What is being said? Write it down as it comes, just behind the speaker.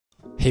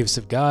Hey, what's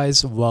up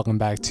guys, welcome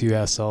back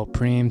to SL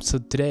Prime. So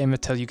today I'm going to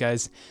tell you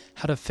guys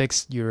how to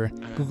fix your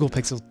Google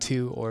Pixel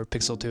 2 or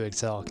Pixel 2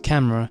 XL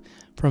camera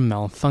from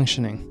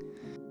malfunctioning.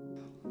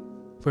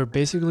 We're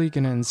basically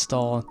going to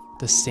install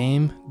the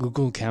same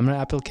Google camera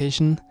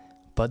application,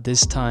 but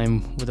this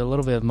time with a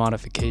little bit of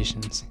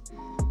modifications.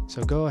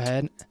 So go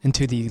ahead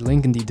into the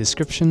link in the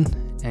description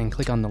and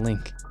click on the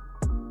link.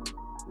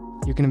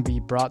 You're going to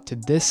be brought to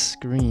this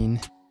screen,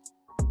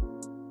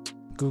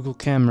 Google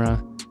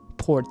Camera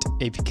Port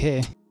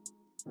APK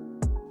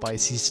by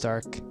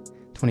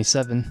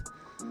CStark27.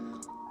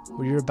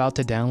 What you're about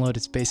to download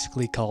is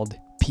basically called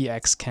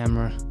PX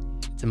Camera.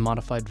 It's a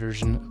modified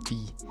version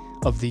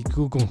of the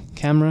Google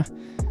camera.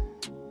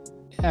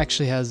 It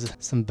actually has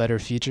some better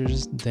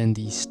features than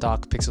the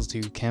stock Pixel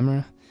 2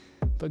 camera,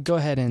 but go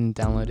ahead and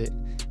download it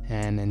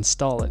and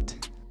install it.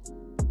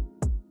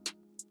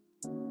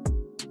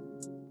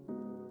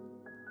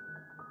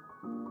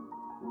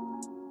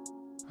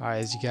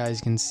 Alright, as you guys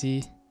can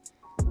see,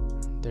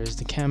 there's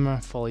the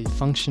camera fully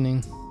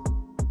functioning.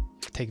 You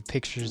can take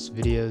pictures,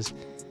 videos,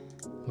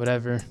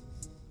 whatever.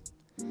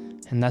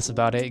 And that's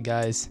about it,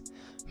 guys.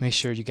 Make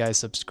sure you guys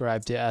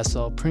subscribe to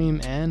SL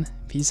Prime and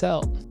peace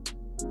out.